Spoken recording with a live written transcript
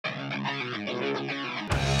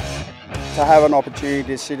To have an opportunity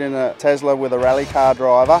to sit in a Tesla with a rally car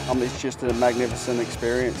driver, it's just a magnificent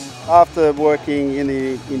experience. After working in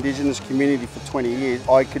the Indigenous community for 20 years,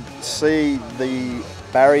 I could see the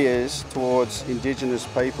barriers towards Indigenous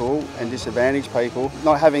people and disadvantaged people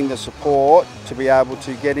not having the support to be able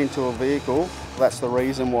to get into a vehicle. That's the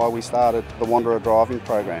reason why we started the Wanderer driving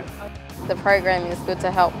program. The program is good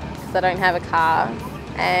to help because I don't have a car,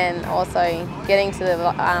 and also getting to the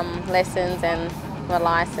lessons and my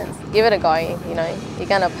license. Give it a go, you know, you're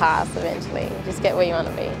going to pass eventually. Just get where you want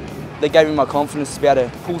to be. They gave me my confidence to be able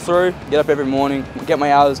to pull through, get up every morning, get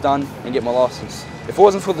my hours done and get my licence. If it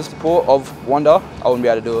wasn't for the support of Wander, I wouldn't be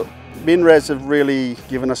able to do it. MinRes have really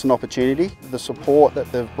given us an opportunity. The support that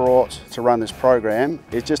they've brought to run this program,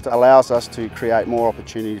 it just allows us to create more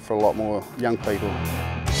opportunity for a lot more young people.